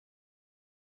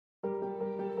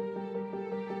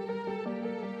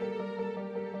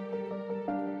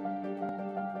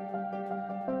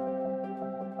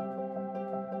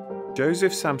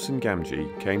Joseph Sampson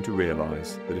Gamgee came to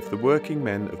realise that if the working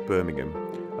men of Birmingham,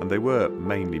 and they were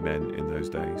mainly men in those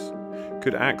days,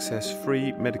 could access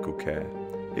free medical care,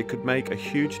 it could make a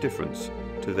huge difference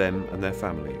to them and their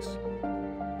families.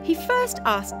 He first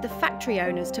asked the factory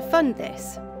owners to fund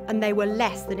this, and they were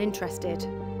less than interested.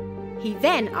 He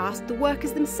then asked the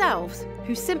workers themselves,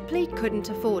 who simply couldn't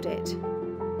afford it.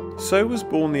 So was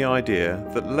born the idea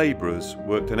that labourers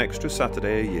worked an extra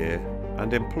Saturday a year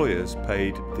and employers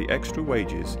paid the extra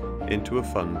wages into a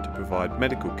fund to provide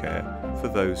medical care for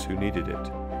those who needed it.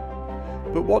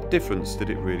 But what difference did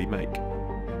it really make?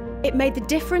 It made the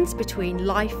difference between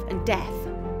life and death.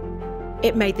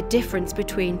 It made the difference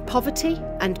between poverty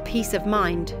and peace of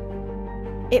mind.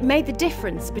 It made the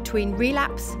difference between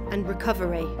relapse and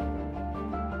recovery.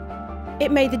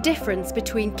 It made the difference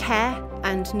between care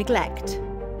and neglect.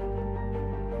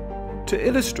 To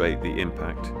illustrate the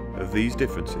impact of these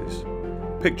differences,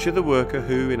 picture the worker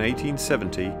who in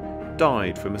 1870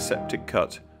 died from a septic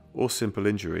cut or simple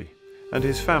injury, and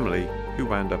his family who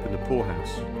wound up in the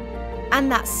poorhouse.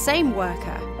 And that same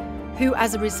worker who,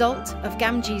 as a result of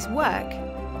Gamgee's work,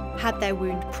 had their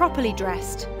wound properly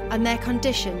dressed and their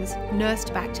conditions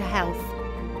nursed back to health.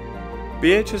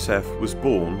 BHSF was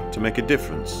born to make a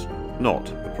difference, not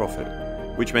a profit,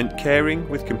 which meant caring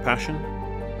with compassion,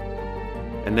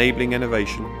 enabling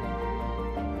innovation.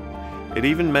 It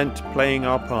even meant playing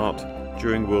our part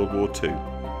during World War II.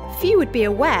 Few would be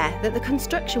aware that the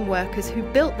construction workers who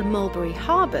built the Mulberry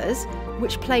Harbours,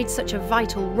 which played such a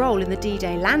vital role in the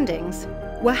D-Day landings,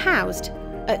 were housed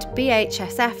at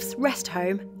BHSF's rest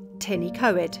home, Tinny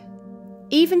Coed.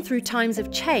 Even through times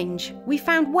of change, we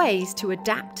found ways to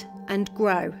adapt and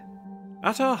grow.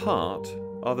 At our heart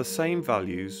are the same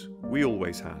values we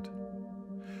always had.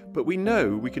 But we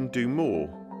know we can do more.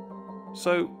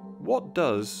 So what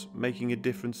does making a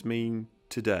difference mean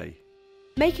today?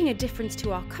 Making a difference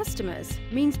to our customers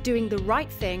means doing the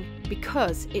right thing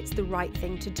because it's the right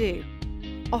thing to do.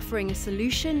 Offering a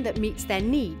solution that meets their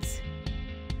needs.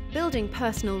 Building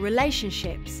personal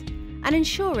relationships and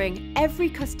ensuring every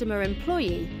customer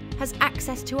employee has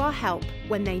access to our help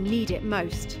when they need it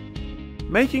most.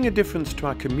 Making a difference to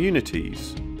our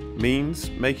communities means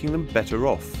making them better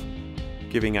off,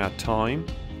 giving our time,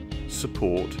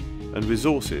 support and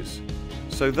resources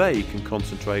so they can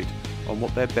concentrate on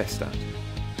what they're best at.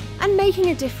 And making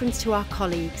a difference to our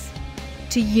colleagues,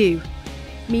 to you,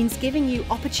 means giving you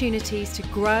opportunities to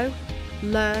grow,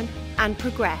 learn and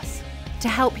progress to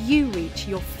help you reach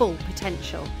your full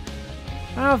potential.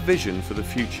 Our vision for the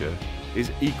future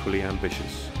is equally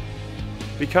ambitious.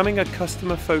 Becoming a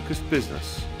customer-focused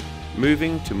business,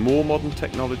 moving to more modern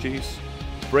technologies,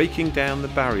 breaking down the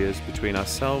barriers between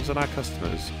ourselves and our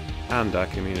customers and our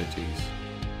communities.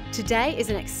 Today is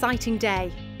an exciting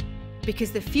day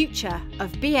because the future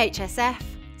of BHSF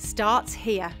starts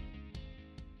here.